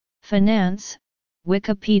Finance,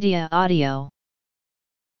 Wikipedia audio.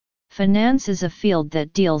 Finance is a field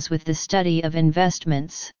that deals with the study of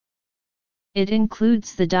investments. It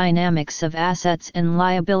includes the dynamics of assets and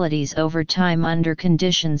liabilities over time under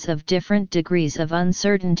conditions of different degrees of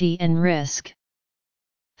uncertainty and risk.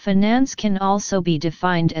 Finance can also be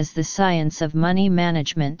defined as the science of money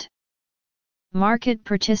management. Market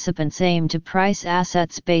participants aim to price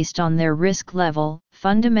assets based on their risk level,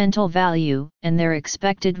 fundamental value, and their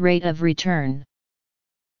expected rate of return.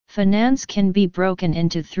 Finance can be broken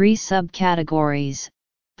into three subcategories: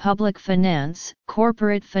 public finance,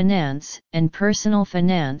 corporate finance, and personal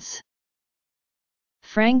finance.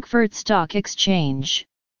 Frankfurt Stock Exchange,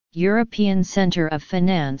 European Center of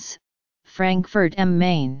Finance, Frankfurt am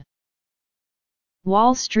Main.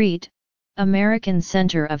 Wall Street, American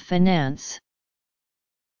Center of Finance.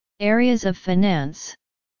 Areas of finance: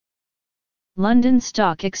 London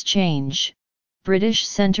Stock Exchange, British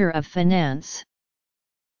Centre of Finance.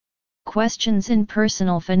 Questions in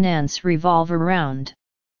personal finance revolve around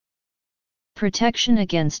protection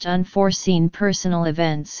against unforeseen personal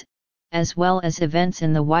events, as well as events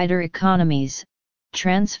in the wider economies,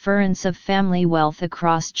 transference of family wealth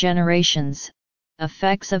across generations,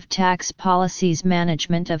 effects of tax policies,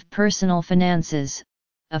 management of personal finances,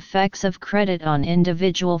 effects of credit on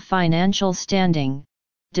individual financial standing,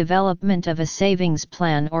 development of a savings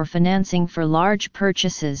plan or financing for large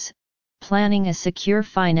purchases, planning a secure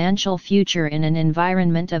financial future in an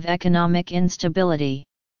environment of economic instability.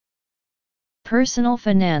 Personal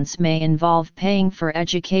finance may involve paying for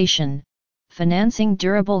education, financing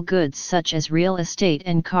durable goods such as real estate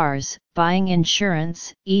and cars, buying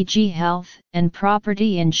insurance, e.g. health and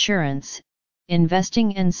property insurance,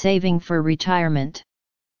 investing and saving for retirement.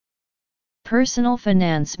 Personal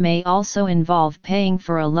finance may also involve paying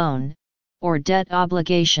for a loan, or debt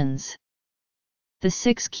obligations. The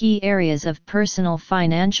 6 key areas of personal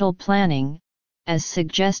financial planning, as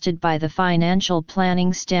suggested by the Financial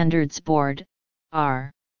Planning Standards Board,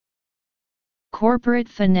 are: corporate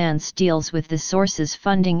finance deals with the sources,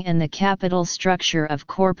 funding and the capital structure of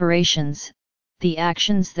corporations, the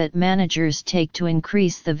actions that managers take to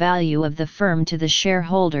increase the value of the firm to the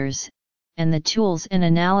shareholders, and the tools and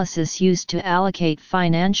analysis used to allocate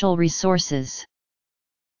financial resources.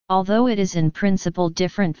 Although it is in principle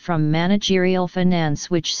different from managerial finance,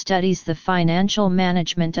 which studies the financial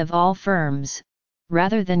management of all firms,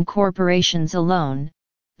 rather than corporations alone,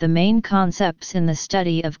 the main concepts in the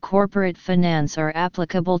study of corporate finance are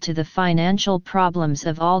applicable to the financial problems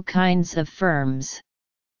of all kinds of firms.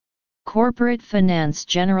 Corporate finance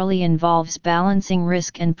generally involves balancing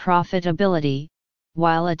risk and profitability,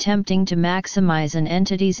 while attempting to maximize an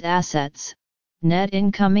entity's assets, net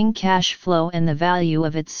incoming cash flow and the value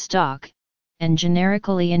of its stock, and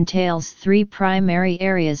generically entails 3 primary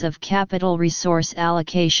areas of capital resource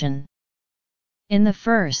allocation. In the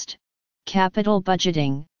first, capital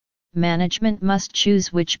budgeting, management must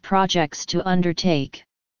choose which projects to undertake.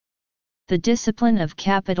 The discipline of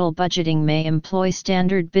capital budgeting may employ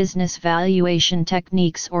standard business valuation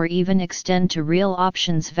techniques or even extend to real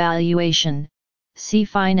options valuation. See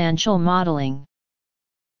financial modeling.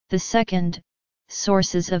 The second,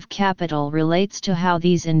 sources of capital, relates to how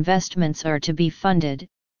these investments are to be funded.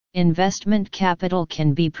 Investment capital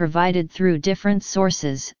can be provided through different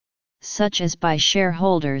sources, such as by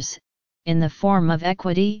shareholders, in the form of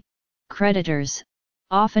equity, creditors,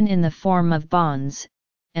 often in the form of bonds,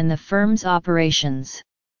 and the firm's operations.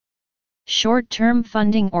 Short-term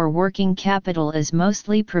funding or working capital is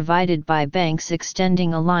mostly provided by banks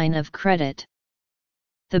extending a line of credit.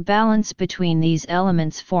 The balance between these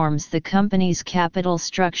elements forms the company's capital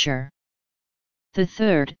structure. The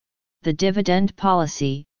third, the dividend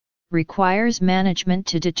policy, requires management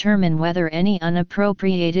to determine whether any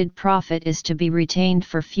unappropriated profit is to be retained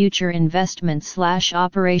for future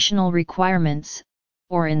investment/operational requirements,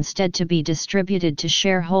 or instead to be distributed to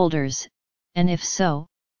shareholders, and if so,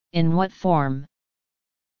 in what form.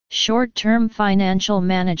 Short-term financial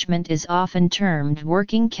management is often termed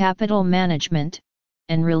working capital management,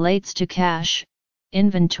 and relates to cash,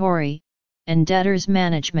 inventory, and debtors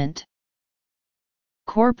management.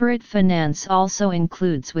 Corporate finance also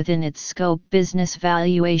includes within its scope business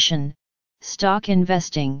valuation, stock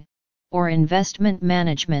investing, or investment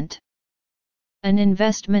management. An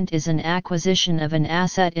investment is an acquisition of an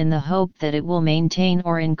asset in the hope that it will maintain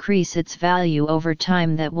or increase its value over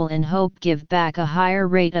time, that will in hope give back a higher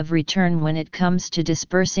rate of return when it comes to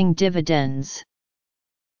dispersing dividends.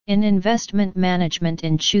 In investment management,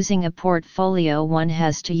 in choosing a portfolio, one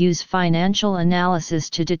has to use financial analysis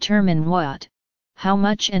to determine what, how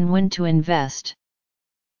much and when to invest.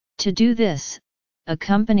 To do this, a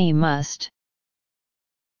company must.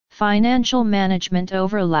 Financial management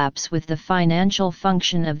overlaps with the financial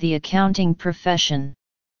function of the accounting profession.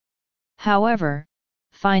 However,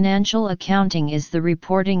 financial accounting is the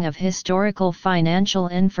reporting of historical financial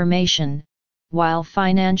information, while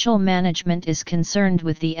financial management is concerned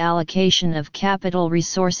with the allocation of capital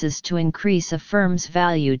resources to increase a firm's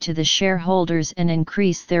value to the shareholders and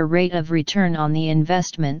increase their rate of return on the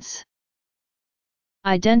investments.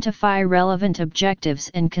 Identify relevant objectives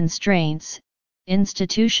and constraints,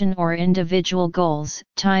 institution or individual goals,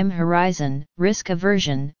 time horizon, risk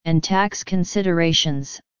aversion, and tax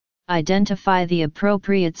considerations. Identify the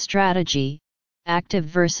appropriate strategy, active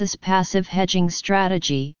versus passive hedging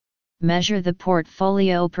strategy. Measure the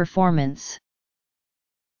portfolio performance.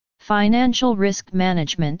 Financial risk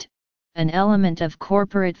management, an element of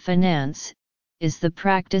corporate finance, is the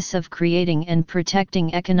practice of creating and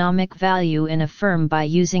protecting economic value in a firm by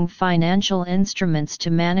using financial instruments to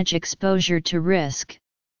manage exposure to risk,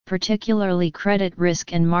 particularly credit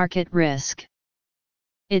risk and market risk.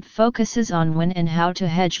 It focuses on when and how to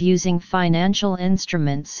hedge using financial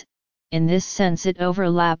instruments. In this sense, it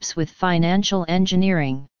overlaps with financial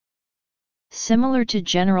engineering. Similar to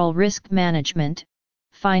general risk management,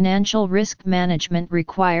 financial risk management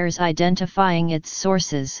requires identifying its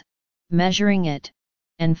sources, measuring it,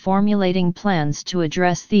 and formulating plans to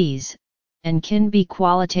address these, and can be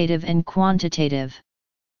qualitative and quantitative.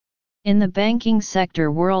 In the banking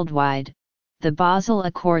sector worldwide, the Basel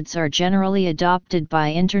Accords are generally adopted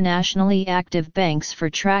by internationally active banks for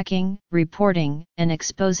tracking, reporting, and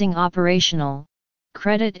exposing operational,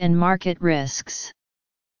 credit and market risks.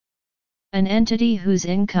 An entity whose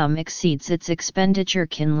income exceeds its expenditure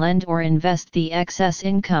can lend or invest the excess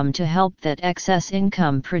income to help that excess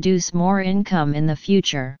income produce more income in the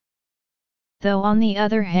future. Though on the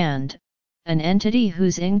other hand, an entity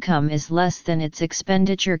whose income is less than its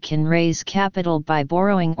expenditure can raise capital by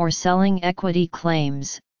borrowing or selling equity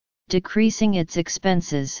claims, decreasing its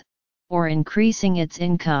expenses, or increasing its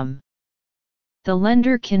income. The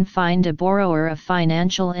lender can find a borrower a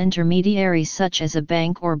financial intermediary such as a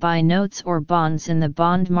bank or buy notes or bonds in the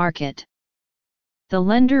bond market. The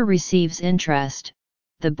lender receives interest,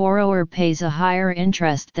 the borrower pays a higher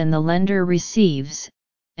interest than the lender receives,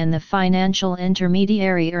 and the financial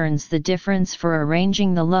intermediary earns the difference for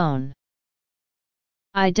arranging the loan.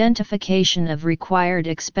 Identification of required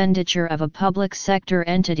expenditure of a public sector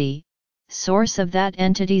entity, source of that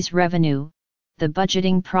entity's revenue, the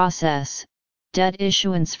budgeting process, debt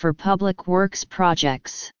issuance for public works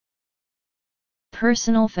projects.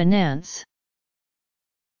 Personal finance.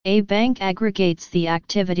 A bank aggregates the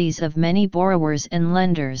activities of many borrowers and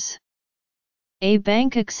lenders. A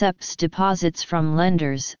bank accepts deposits from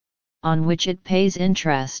lenders, on which it pays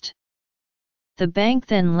interest. The bank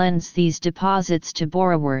then lends these deposits to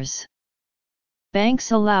borrowers.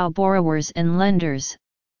 Banks allow borrowers and lenders,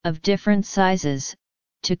 of different sizes,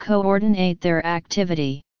 to coordinate their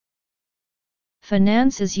activity.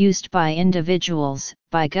 Finance is used by individuals,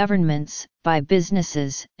 by governments, by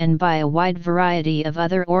businesses, and by a wide variety of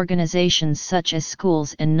other organizations such as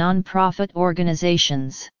schools and non-profit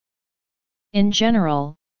organizations. In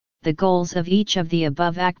general, the goals of each of the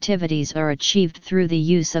above activities are achieved through the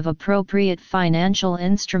use of appropriate financial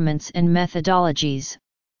instruments and methodologies,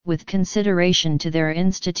 with consideration to their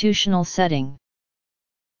institutional setting.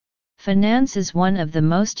 Finance is one of the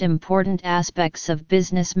most important aspects of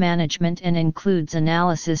business management and includes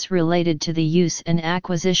analysis related to the use and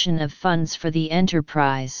acquisition of funds for the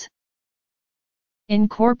enterprise. In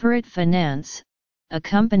corporate finance, a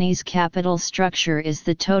company's capital structure is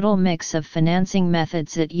the total mix of financing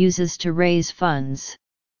methods it uses to raise funds.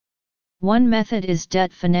 One method is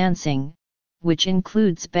debt financing, which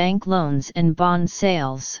includes bank loans and bond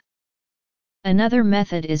sales. Another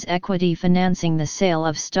method is equity financing, the sale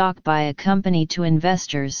of stock by a company to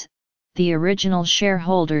investors, the original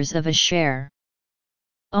shareholders of a share.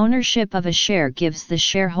 Ownership of a share gives the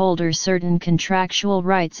shareholder certain contractual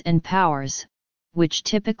rights and powers, which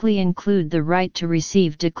typically include the right to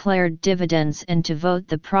receive declared dividends and to vote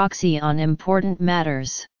the proxy on important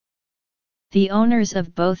matters. The owners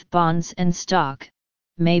of both bonds and stock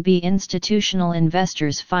may be institutional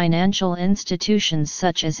investors, financial institutions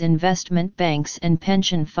such as investment banks and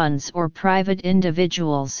pension funds, or private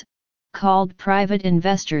individuals, called private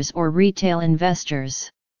investors or retail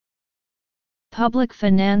investors. Public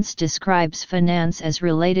finance describes finance as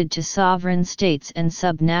related to sovereign states and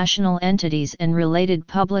subnational entities and related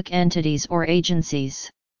public entities or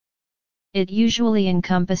agencies. It usually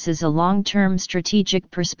encompasses a long-term strategic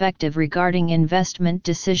perspective regarding investment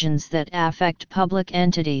decisions that affect public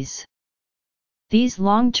entities. These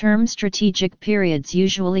long-term strategic periods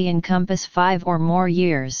usually encompass 5 or more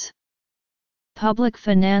years. Public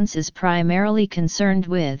finance is primarily concerned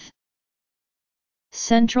with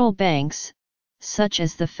central banks, such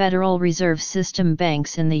as the Federal Reserve System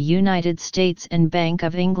banks in the United States and Bank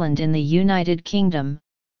of England in the United Kingdom,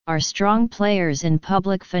 are strong players in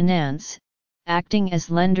public finance, acting as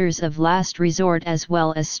lenders of last resort as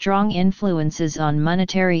well as strong influences on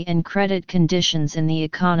monetary and credit conditions in the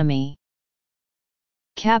economy.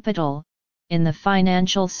 Capital, in the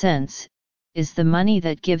financial sense, is the money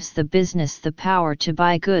that gives the business the power to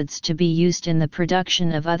buy goods to be used in the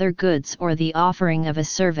production of other goods or the offering of a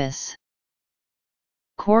service.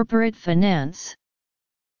 Corporate finance.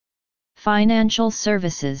 Financial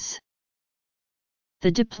services.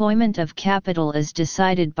 The deployment of capital is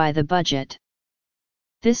decided by the budget.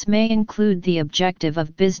 This may include the objective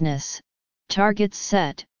of business, targets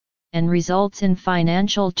set, and results in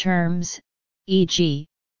financial terms, e.g.,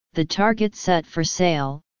 the target set for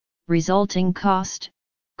sale, resulting cost,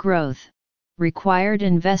 growth, required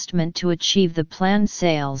investment to achieve the planned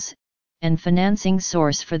sales, and financing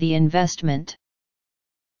source for the investment.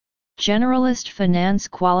 Generalist finance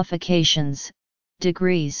qualifications,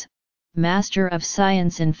 degrees: Master of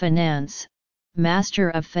Science in Finance, Master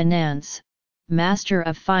of Finance, Master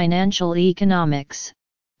of Financial Economics,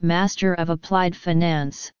 Master of Applied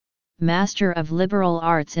Finance, Master of Liberal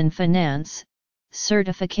Arts in Finance.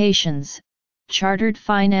 Certifications: Chartered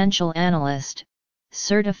Financial Analyst,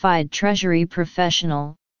 Certified Treasury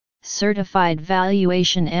Professional, Certified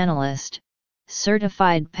Valuation Analyst,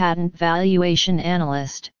 Certified Patent Valuation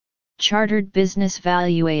Analyst, Chartered Business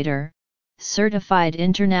Valuator, Certified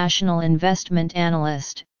International Investment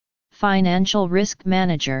Analyst, Financial Risk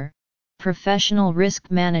Manager, Professional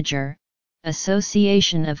Risk Manager,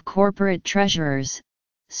 Association of Corporate Treasurers,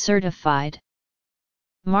 Certified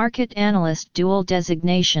Market Analyst Dual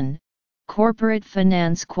Designation, Corporate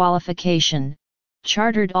Finance Qualification,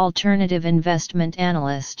 Chartered Alternative Investment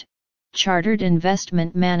Analyst, Chartered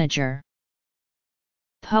Investment Manager.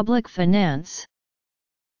 Public finance.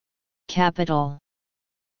 Capital.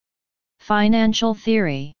 Financial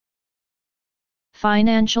theory.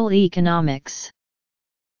 Financial economics.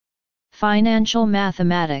 Financial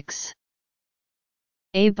mathematics.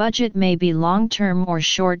 A budget may be long-term or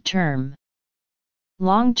short-term.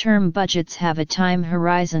 Long-term budgets have a time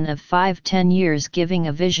horizon of 5-10 years, giving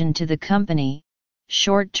a vision to the company.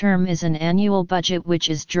 Short-term is an annual budget which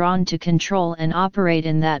is drawn to control and operate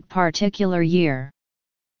in that particular year.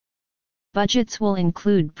 Budgets will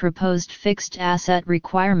include proposed fixed asset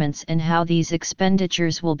requirements and how these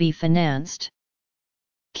expenditures will be financed.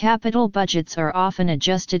 Capital budgets are often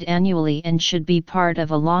adjusted annually and should be part of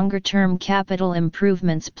a longer-term capital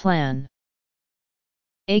improvements plan.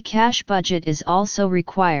 A cash budget is also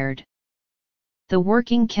required. The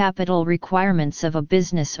working capital requirements of a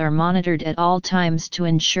business are monitored at all times to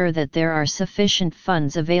ensure that there are sufficient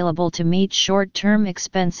funds available to meet short-term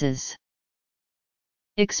expenses.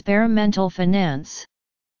 Experimental finance.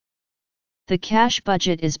 The cash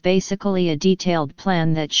budget is basically a detailed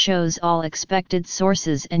plan that shows all expected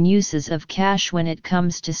sources and uses of cash when it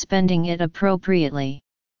comes to spending it appropriately.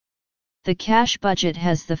 The cash budget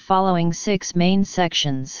has the following 6 main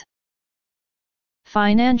sections.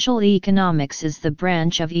 Financial economics is the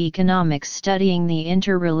branch of economics studying the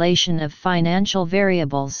interrelation of financial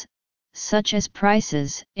variables, such as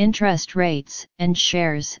prices, interest rates, and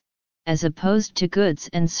shares, as opposed to goods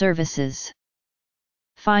and services.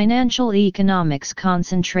 Financial economics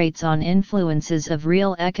concentrates on influences of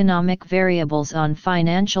real economic variables on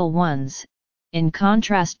financial ones, in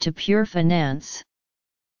contrast to pure finance.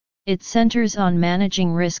 It centers on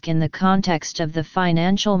managing risk in the context of the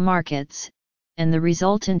financial markets, and the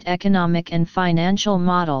resultant economic and financial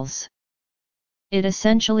models. It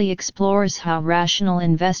essentially explores how rational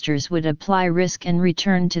investors would apply risk and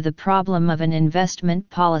return to the problem of an investment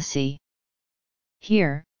policy.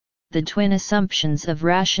 Here, the twin assumptions of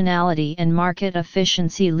rationality and market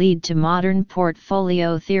efficiency lead to modern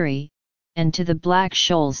portfolio theory, and to the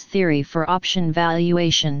Black-Scholes theory for option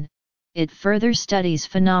valuation. It further studies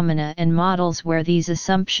phenomena and models where these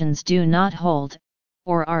assumptions do not hold,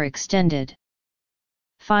 or are extended.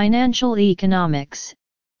 Financial economics,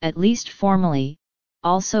 at least formally,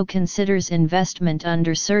 also considers investment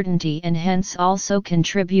uncertainty and hence also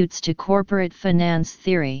contributes to corporate finance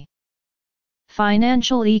theory.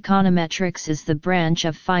 Financial econometrics is the branch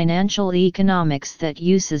of financial economics that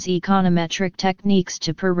uses econometric techniques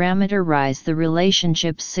to parameterize the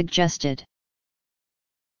relationships suggested.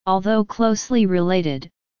 Although closely related,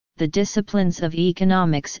 the disciplines of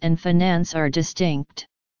economics and finance are distinct.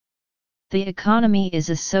 The economy is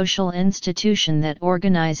a social institution that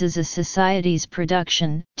organizes a society's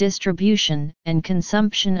production, distribution, and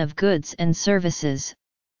consumption of goods and services,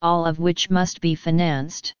 all of which must be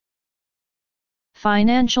financed.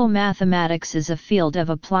 Financial mathematics is a field of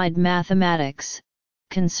applied mathematics,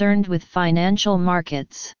 concerned with financial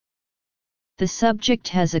markets. The subject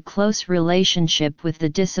has a close relationship with the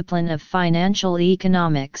discipline of financial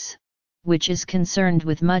economics, which is concerned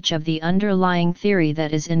with much of the underlying theory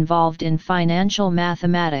that is involved in financial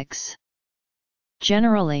mathematics.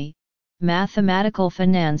 Generally, mathematical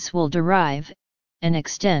finance will derive, and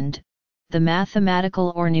extend, the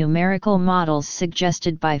mathematical or numerical models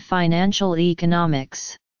suggested by financial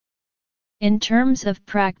economics. In terms of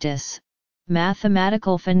practice,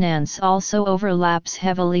 mathematical finance also overlaps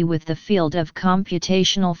heavily with the field of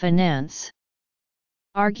computational finance.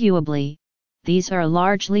 Arguably, these are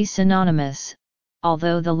largely synonymous,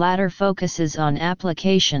 although the latter focuses on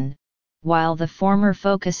application, while the former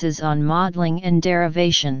focuses on modeling and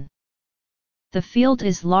derivation. The field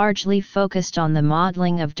is largely focused on the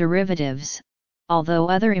modeling of derivatives, although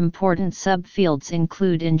other important subfields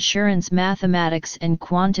include insurance mathematics and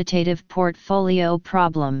quantitative portfolio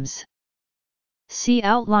problems. See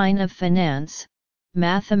Outline of Finance,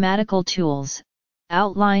 Mathematical Tools,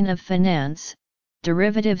 Outline of Finance,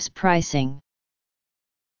 Derivatives Pricing.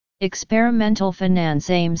 Experimental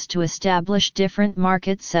finance aims to establish different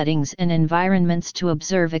market settings and environments to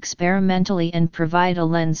observe experimentally and provide a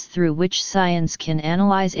lens through which science can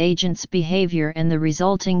analyze agents' behavior and the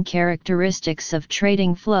resulting characteristics of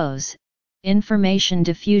trading flows, information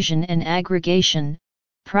diffusion and aggregation,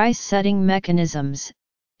 price-setting mechanisms,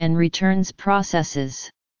 and returns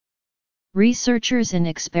processes. Researchers in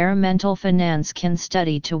experimental finance can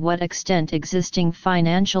study to what extent existing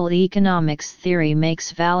financial economics theory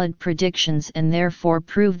makes valid predictions and therefore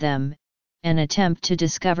prove them, and attempt to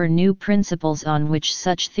discover new principles on which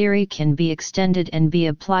such theory can be extended and be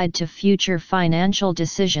applied to future financial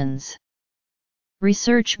decisions.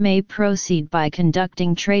 Research may proceed by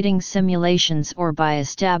conducting trading simulations or by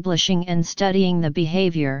establishing and studying the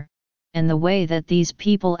behavior, and the way that these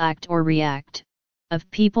people act or react, of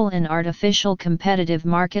people in artificial competitive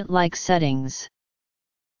market-like settings.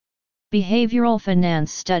 Behavioral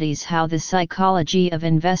finance studies how the psychology of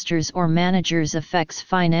investors or managers affects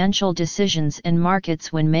financial decisions and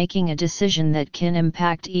markets when making a decision that can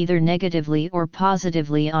impact either negatively or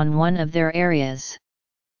positively on one of their areas.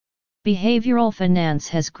 Behavioral finance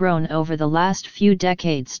has grown over the last few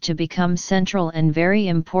decades to become central and very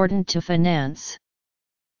important to finance.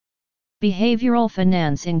 Behavioral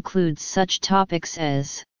finance includes such topics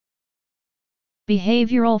as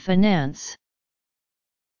behavioral finance.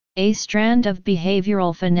 A strand of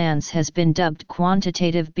behavioral finance has been dubbed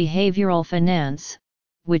quantitative behavioral finance,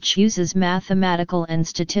 which uses mathematical and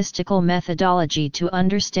statistical methodology to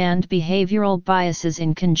understand behavioral biases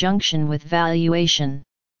in conjunction with valuation.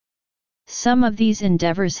 Some of these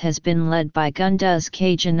endeavors has been led by Gunduz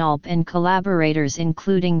Kajanalp and collaborators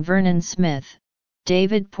including Vernon Smith,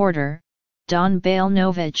 David Porter, Don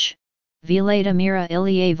Bailovich, Vladimira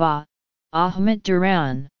Ilyeva, Ahmet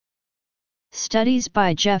Duran. Studies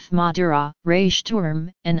by Jeff Madura, Ray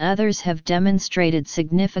Sturm, and others have demonstrated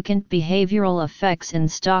significant behavioral effects in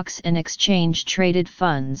stocks and exchange-traded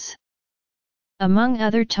funds. Among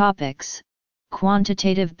other topics,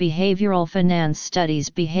 quantitative behavioral finance studies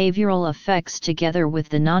behavioral effects together with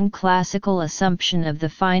the non-classical assumption of the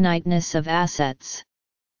finiteness of assets.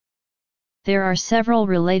 There are several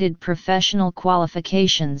related professional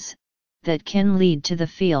qualifications that can lead to the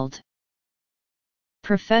field.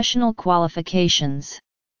 Professional qualifications.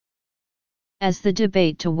 As the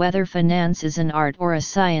debate to whether finance is an art or a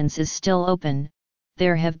science is still open,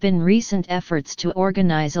 there have been recent efforts to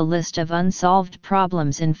organize a list of unsolved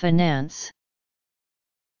problems in finance.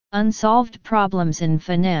 Unsolved problems in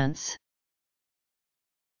finance.